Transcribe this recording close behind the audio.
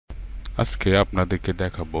আজকে আপনাদেরকে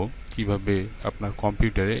দেখাবো কিভাবে আপনার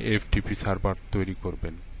কম্পিউটারে এফটিপি সার্ভার তৈরি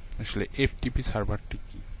করবেন। আসলে এফটিপি সার্ভারটি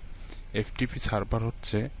কি? এফটিপি সার্ভার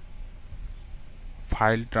হচ্ছে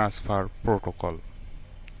ফাইল ট্রান্সফার প্রোটোকল।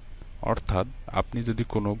 অর্থাৎ আপনি যদি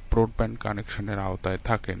কোনো ব্রডব্যান্ড কানেকশনের আওতায়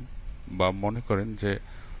থাকেন বা মনে করেন যে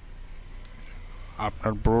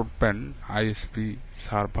আপনার ব্রডব্যান্ড আইএসপি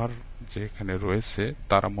সার্ভার যেখানে রয়েছে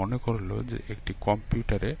তারা মনে করলো যে একটি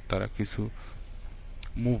কম্পিউটারে তারা কিছু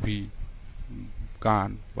মুভি,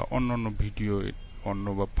 গান বা অন্যান্য ভিডিও, অন্য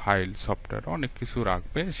বা ফাইল, সফটওয়্যার অনেক কিছু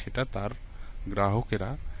রাখবে, সেটা তার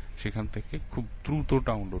গ্রাহকেরা সেখান থেকে খুব দ্রুত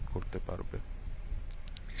ডাউনলোড করতে পারবে।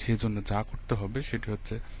 সেই জন্য যা করতে হবে সেটি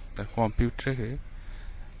হচ্ছে তার কম্পিউটারে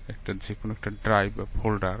যে কোনো একটা ড্রাইভ বা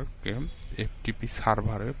ফোল্ডারকে এফটিপি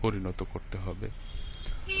সার্ভারে পরিণত করতে হবে।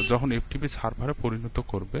 তো যখন এফটিপি সার্ভারে পরিণত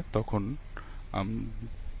করবে তখন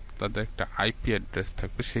তাদের একটা আইপি অ্যাড্রেস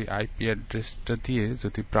থাকবে। সেই আইপি অ্যাড্রেসটা দিয়ে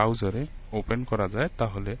যদি ব্রাউজারে ওপেন করা যায়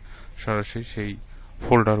তাহলে সরাসরি সেই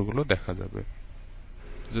ফোল্ডারগুলো দেখা যাবে।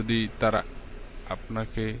 যদি তারা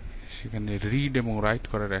আপনাকে সেখানে রিড এবং রাইট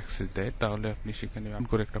করার অ্যাক্সেস দেয় তাহলে আপনি সেখানে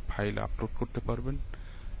করে একটা ফাইল আপলোড করতে পারবেন,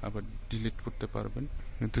 আবার ডিলিট করতে পারবেন।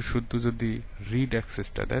 কিন্তু শুধু যদি রিড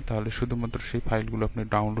অ্যাক্সেসটা দেয় তাহলে শুধুমাত্র সেই ফাইলগুলো আপনি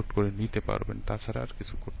ডাউনলোড করে নিতে পারবেন, তাছাড়া আর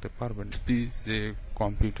কিছু করতে পারবেন। যে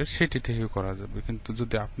কম্পিউটার সেটি থেকে করা যাবে। কিন্তু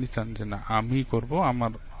যদি আপনি চান যে না আমি করব,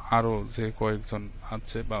 আমার আরো যে কয়েকজন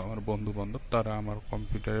আছে বা আমার বন্ধু বান্ধব তারা আমার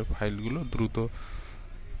কম্পিউটারের ফাইলগুলো দ্রুত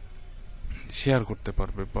শেয়ার করতে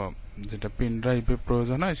পারবে, বা যেটা পেন ড্রাইভে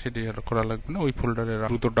প্রয়োজন হয় সেটি আর করা লাগবে না, ওই ফোল্ডারে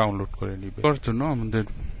দ্রুত ডাউনলোড করে নিবে। তার জন্য আমাদের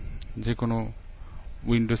যে কোনো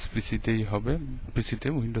উইন্ডোজ পিসিতেই হবে। পিসিতে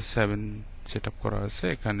উইন্ডোজ 7 সেট আপ করা আছে,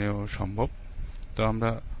 এখানেও সম্ভব। তো আমরা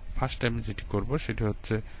ফার্স্ট টাইম যেটি করব সেটি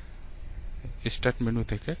হচ্ছে স্টার্ট মেনু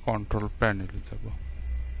থেকে কন্ট্রোল প্যানেলে যাব।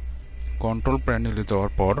 কন্ট্রোল প্যানেলে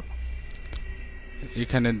যাওয়ার পর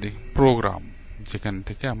এখানে প্রোগ্রাম, যেখান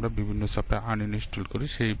থেকে আমরা বিভিন্ন সফটওয়্যার আনইনস্টল করি,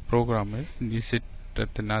 সেই প্রোগ্রামের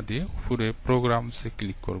নিচেটাতে না দিয়ে উপরে প্রোগ্রামসে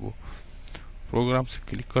ক্লিক করব। প্রোগ্রামসে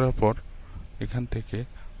ক্লিক করার পর এখান থেকে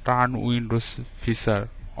turn Windows feature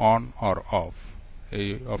on or of এই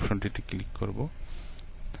অপশনটিতে ক্লিক করব।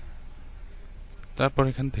 তারপর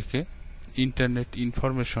এখান থেকে ইন্টারনেট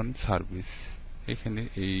ইনফরমেশন সার্ভিস, এখানে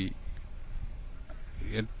এই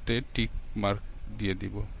এতে টিক মার্ক দিয়ে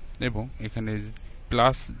দিব এবং এখানে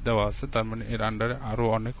প্লাস দেওয়া আছে, তার মানে এর আন্ডারে আরো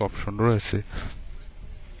অনেক অপশন রয়েছে।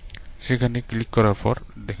 সেখানে ক্লিক করার পর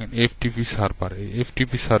দেখেন এফটিপি সার্ভার, এই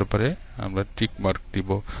এফটিপি সার্ভারে আমরা টিক মার্ক দিব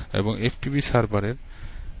এবং এফটিপি সার্ভারের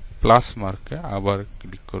প্লাস মার্কে আবার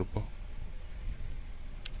ক্লিক করব।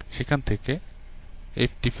 সেখান থেকে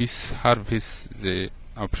এফটিপি সার্ভিস যে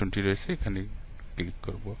অপশনটি রয়েছে এখানে ক্লিক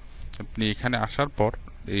করব। আপনি এখানে আসার পর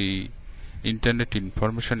এই ইন্টারনেট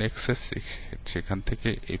ইনফরমেশন অ্যাক্সেস, সেখান থেকে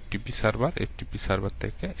এফটিপি সার্ভার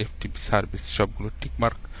থেকে এফটিপি সার্ভিস সবগুলো টিক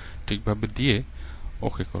মার্ক ঠিকভাবে দিয়ে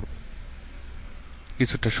ওকে করব।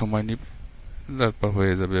 কিছুটা সময় নিবে, তারপর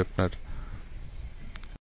হয়ে যাবে আপনার।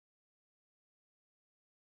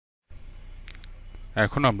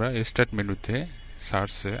 এখন আমরা স্টার্ট মেনুতে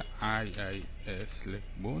সার্চে আইআইএস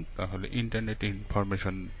লিখব, তাহলে internet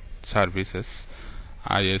information services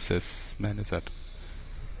ISS manager,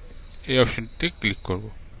 এই অপশনটি ক্লিক করব।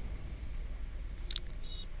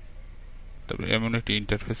 তবে এমন একটি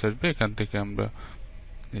ইন্টারফেস আসবে, এখান থেকে আমরা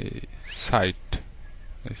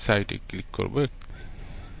সাইটে ক্লিক করব।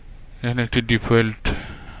 এখানে একটি ডিফল্ট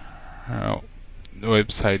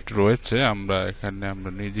ওয়েবসাইট রয়েছে, আমরা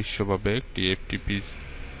নিজস্বভাবে একটি এফটিপি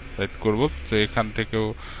সাইট করব। তো এখান থেকেও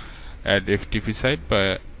অ্যাড এফটিপি সাইট, বা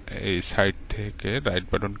এই সাইট থেকে রাইট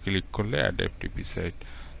বাটন ক্লিক করলে অ্যাড এফটিপি সাইট।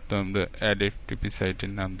 তো আমরা অ্যাড এফটিপি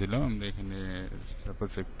সাইটের নাম দিলাম। আমরা এখানে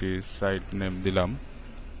সাপোজ একটি সাইট নেম দিলাম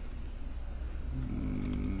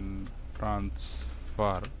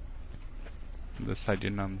ট্রান্সফার,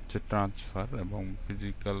 সাইটের নাম হচ্ছে ট্রান্সফার এবং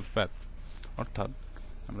ফিজিক্যাল প্যাথ, অর্থাৎ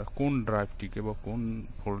আমরা কোন ড্রাইভটিকে বা কোন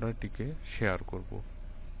ফোল্ডারটিকে শেয়ার করব।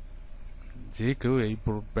 যে কেউ এই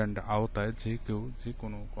ব্রডব্যান্ড আওতায়, যে কেউ যে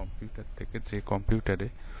কোনো কম্পিউটার থেকে, যে কম্পিউটারে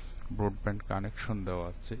ব্রডব্যান্ড কানেকশন দেওয়া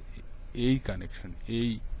আছে, এই কানেকশন, এই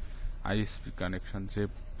আইএসপি কানেকশন যে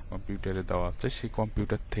কম্পিউটারে দেওয়া আছে, সেই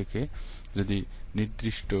কম্পিউটার থেকে যদি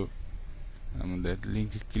নির্দিষ্ট আমাদের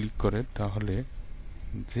লিঙ্কে ক্লিক করে তাহলে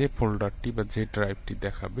যে ফোল্ডারটি বা যে ড্রাইভটি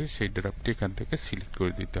দেখাবে সেই ড্রাইভটি এখান থেকে সিলেক্ট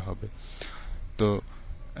করে দিতে হবে। তো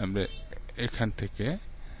আমরা এখান থেকে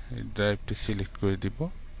ড্রাইভটি সিলেক্ট করে দিব।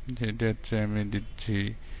 যেটা হচ্ছে আমি দিচ্ছি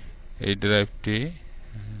এই ড্রাইভটি,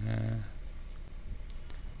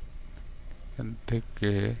 এখান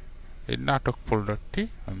থেকে এই নাটক ফোল্ডারটি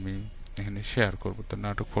আমি এখানে শেয়ার করব। তো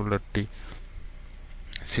নাটক ফোল্ডারটি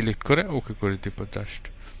সিলেক্ট করে ওকে করে দিব জাস্ট।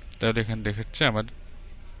 তাহলে এখানে দেখাচ্ছে আমার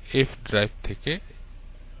এফ ড্রাইভ থেকে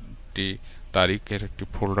একটি তারিখের একটি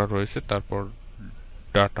ফোল্ডার রয়েছে, তারপর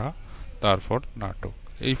ডাটা, তারপর নাটক।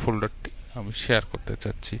 এই ফোল্ডারটি আমি শেয়ার করতে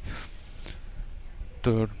চাচ্ছি।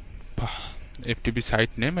 তো এফটিপি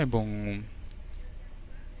সাইট নেম এবং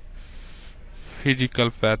ফিজিক্যাল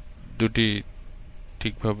প্যাথ দুটি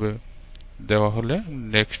ঠিকভাবে দেওয়া হলে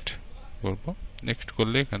নেক্সট করব। নেক্সট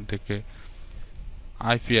করলে এখান থেকে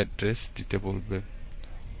আইপি অ্যাড্রেস দিতে বলবে।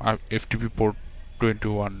 আর এফটিপি পোর্ট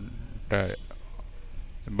 21টা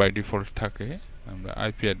বাই ডিফল্ট থাকে। আমরা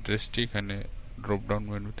আইপি অ্যাড্রেসটি এখানে ড্রপ ডাউন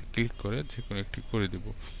মেনুতে ক্লিক করে যে কোনো একটি করে দেব।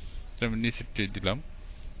 আমি নিচেরটি দিলাম।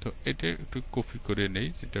 তো এটা একটু কপি করে নেই,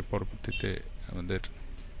 যেটা পরবর্তীতে আমাদের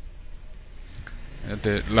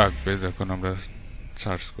এতে লাগবে যখন আমরা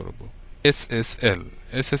সার্চ করব।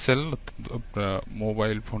 এসএসএল আপনারা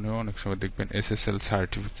মোবাইল ফোনেও অনেক সময় দেখবেন এসএসএল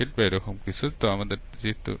সার্টিফিকেট বা এরকম কিছু। তো আমাদের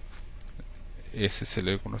যেহেতু এসএসএল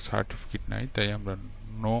এর কোনো সার্টিফিকেট নাই, তাই আমরা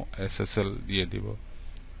নো এসএসএল দিয়ে দিব।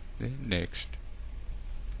 নেক্সট।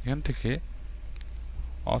 এখান থেকে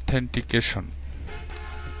অথেন্টিকেশন,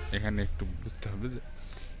 এখানে একটু বুঝতে হবে যে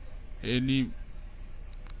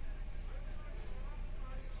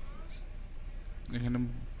এখানে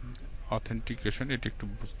অথেন্টিকেশন, এটি একটু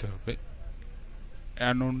বুঝতে হবে।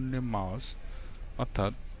 অ্যানোনিমাস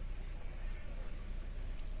অর্থাৎ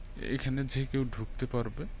এখানে যে কেউ ঢুকতে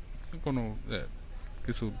পারবে, কোনো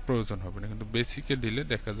কিছু প্রয়োজন হবে না, কিন্তু বেসিকে দিলে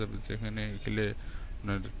দেখা যাবে যে এখানে গেলে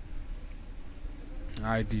আপনার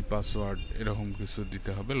আইডি পাসওয়ার্ড এরকম কিছু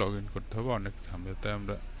দিতে হবে, লগ ইন করতে হবে, অনেক ঝামেলা। তাই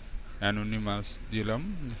আমরা অ্যানোনিমাস দিলাম।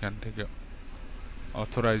 এখান থেকে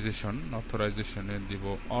অথরাইজেশনে দিব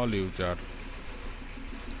অল ইউজার।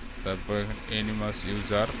 তারপর এখানে অ্যানোনিমাস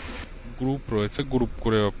ইউজার গ্রুপ রয়েছে, গ্রুপ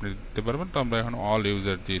করে আপনি দিতে পারবেন। তো আমরা এখন অল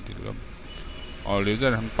ইউজার দিয়ে দিলাম। All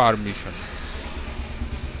user. এখন পারমিশন,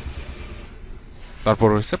 তারপর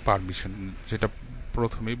রয়েছে পারমিশন, যেটা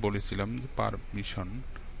প্রথমেই বলেছিলাম যে পারমিশন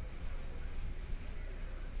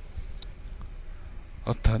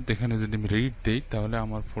অর্থাৎ এখানে যদি আমি রিড দেই তাহলে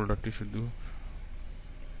আমার ফোল্ডারটি শুধু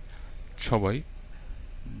সবাই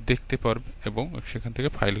দেখতে পারবে এবং সেখান থেকে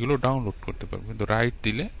ফাইলগুলো ডাউনলোড করতে পারবে। কিন্তু রাইট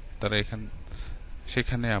দিলে তারা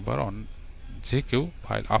সেখানে আবার যে কেউ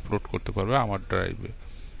ফাইল আপলোড করতে পারবে আমার ড্রাইভে।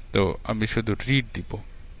 তো আমি শুধু রিড দিব,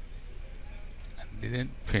 দেন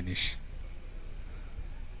ফিনিশ।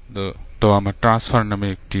 তো আমার ট্রান্সফার নামে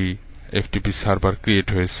একটি এফটিপি সার্ভার ক্রিয়েট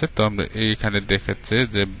হয়েছে। তো আমরা এইখানে দেখাচ্ছে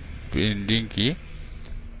যে বিল্ডিং কি,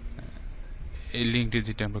 এই লিঙ্কটি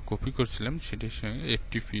যেটা আমরা কপি করছিলাম সেটির সঙ্গে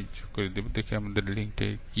এফটিপি করে দেব। দেখে আমাদের লিঙ্কটি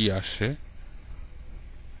কি আসে।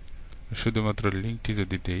 শুধুমাত্র লিঙ্কটি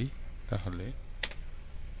যদি দেই তাহলে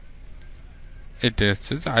এটা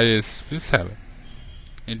হচ্ছে যে ISP 7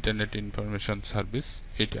 ইন্টারনেট ইনফরমেশন সার্ভিস,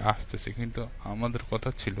 এটি আসতেছে। কিন্তু আমাদের কথা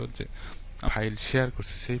ছিল যে ফাইল শেয়ার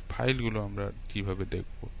করছে, সেই ফাইলগুলো আমরা কিভাবে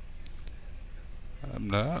দেখব।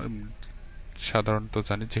 আমরা সাধারণত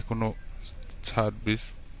জানি যে কোনো সার্ভিস,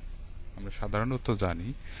 আমরা সাধারণত জানি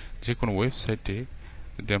যে কোনো ওয়েবসাইটে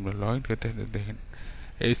যদি আমরা লগ ইন করতে দেখেন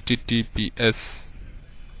https://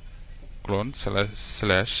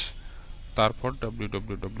 তারপর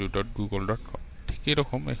www.google.com। ঠিক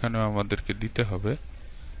এরকম এখানেও আমাদেরকে দিতে হবে,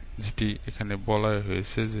 যেটি এখানে বলা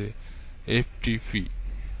হয়েছে যে FTP।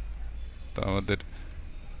 তো আমাদের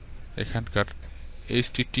এখানকার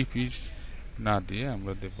HTTP না দিয়ে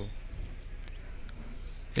আমরা দেব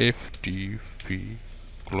FTP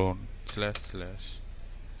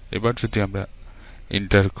 // এবার যদি আমরা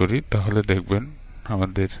এন্টার করি তাহলে দেখবেন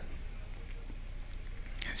আমাদের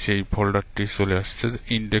সেই ফোল্ডারটি চলে আসছে,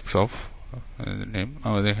 ইন্ডেক্স অফ নেম।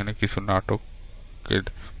 আমাদের এখানে কিছু নাটকের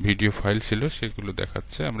ভিডিও ফাইল ছিল, সেগুলো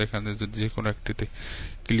দেখাচ্ছে। আমরা এখানে যদি যে কোনো একটিতে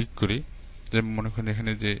ক্লিক করি, যেমন মনে করেন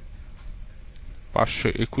এখানে যে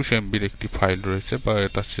 521 MBর একটি ফাইল রয়েছে, বা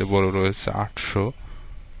তার চেয়ে বড় রয়েছে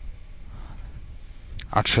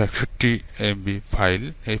 861 MB ফাইল।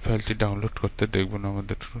 এই ফাইলটি ডাউনলোড করতে দেখবেন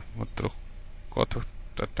আমাদের মাত্র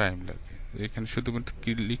কতটা টাইম লাগে। এখানে শুধুমাত্র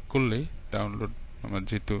ক্লিক করলেই ডাউনলোড, আমার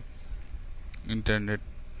যেহেতু internet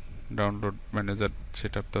download manager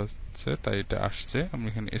set up হচ্ছে তাই এটা আসছে। আমি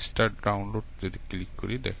এখানে স্টার্ট ডাউনলোড যদি ক্লিক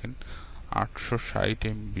করি, দেখেন 860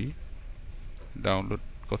 MB ডাউনলোড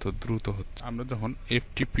কত দ্রুত হচ্ছে। আমরা যখন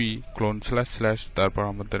FTP // তারপর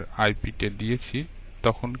আমাদের আইপিতে দিয়েছি,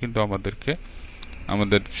 তখন কিন্তু আমাদের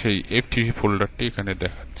সেই FTP ফোল্ডারটি এখানে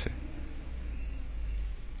দেখাচ্ছে।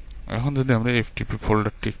 এখন যদি আমরা FTP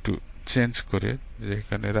ফোল্ডারটি একটু চেঞ্জ করে, যে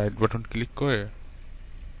এখানে রাইট বাটন ক্লিক করে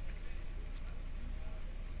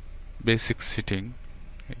বেসিক সেটিং,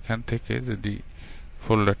 এখান থেকে যদি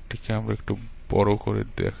ফোল্ডারটিকে আমরা একটু বড় করে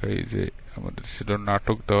দেখাই, যে আমাদের ছিল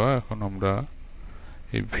নাটক দেওয়া, এখন আমরা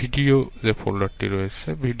এই ভিডিও যে ফোল্ডারটি রয়েছে,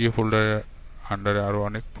 ভিডিও ফোল্ডারের আন্ডারে আরও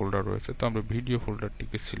অনেক ফোল্ডার রয়েছে। তো আমরা ভিডিও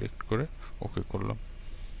ফোল্ডারটিকে সিলেক্ট করে ওকে করলাম।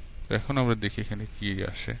 এখন আমরা দেখি এখানে কি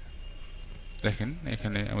আসে। দেখেন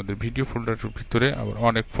এখানে আমাদের ভিডিও ফোল্ডারের ভিতরে আবার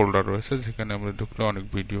অনেক ফোল্ডার রয়েছে, যেখানে আমরা ঢুকলে অনেক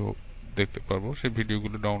ভিডিও দেখতে পারবো। সেই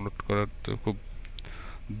ভিডিওগুলো ডাউনলোড করার তো খুব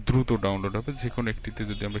দ্রুত ডাউনলোড হবে। যে কোনো একটিতে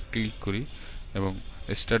যদি আমরা ক্লিক করি এবং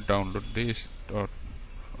স্টার্ট ডাউনলোড দিই,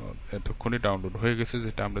 এতক্ষণে ডাউনলোড হয়ে গেছে,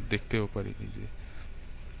 যেটা আমরা দেখতেও পারি নিজে।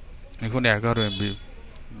 এখন 11 MB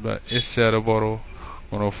বা এর চেয়ে আরো বড়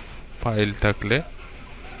কোনো ফাইল থাকলে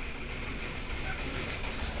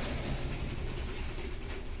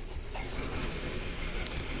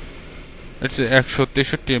আচ্ছা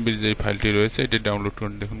 163 MB যে ফাইলটি রয়েছে এটি ডাউনলোড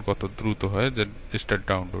করুন। দেখুন কত দ্রুত হয়, যে স্টার্ট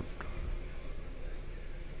ডাউনলোড।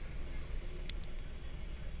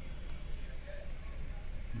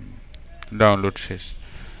 ডাউনলোড শেষ।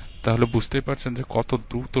 তাহলে বুঝতেই পারছেন যে কত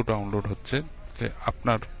দ্রুত ডাউনলোড হচ্ছে। যে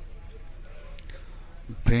আপনার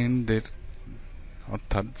ফ্রেন্ডদের,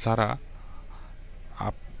 অর্থাৎ যারা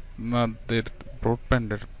আপনাদের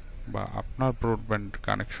ব্রডব্যান্ডের বা আপনার ব্রডব্যান্ড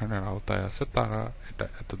কানেকশনের আওতায় আছে, তারা এটা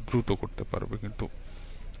এত দ্রুত করতে পারবে, কিন্তু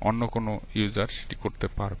অন্য কোনো ইউজার সেটি করতে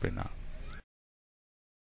পারবে না।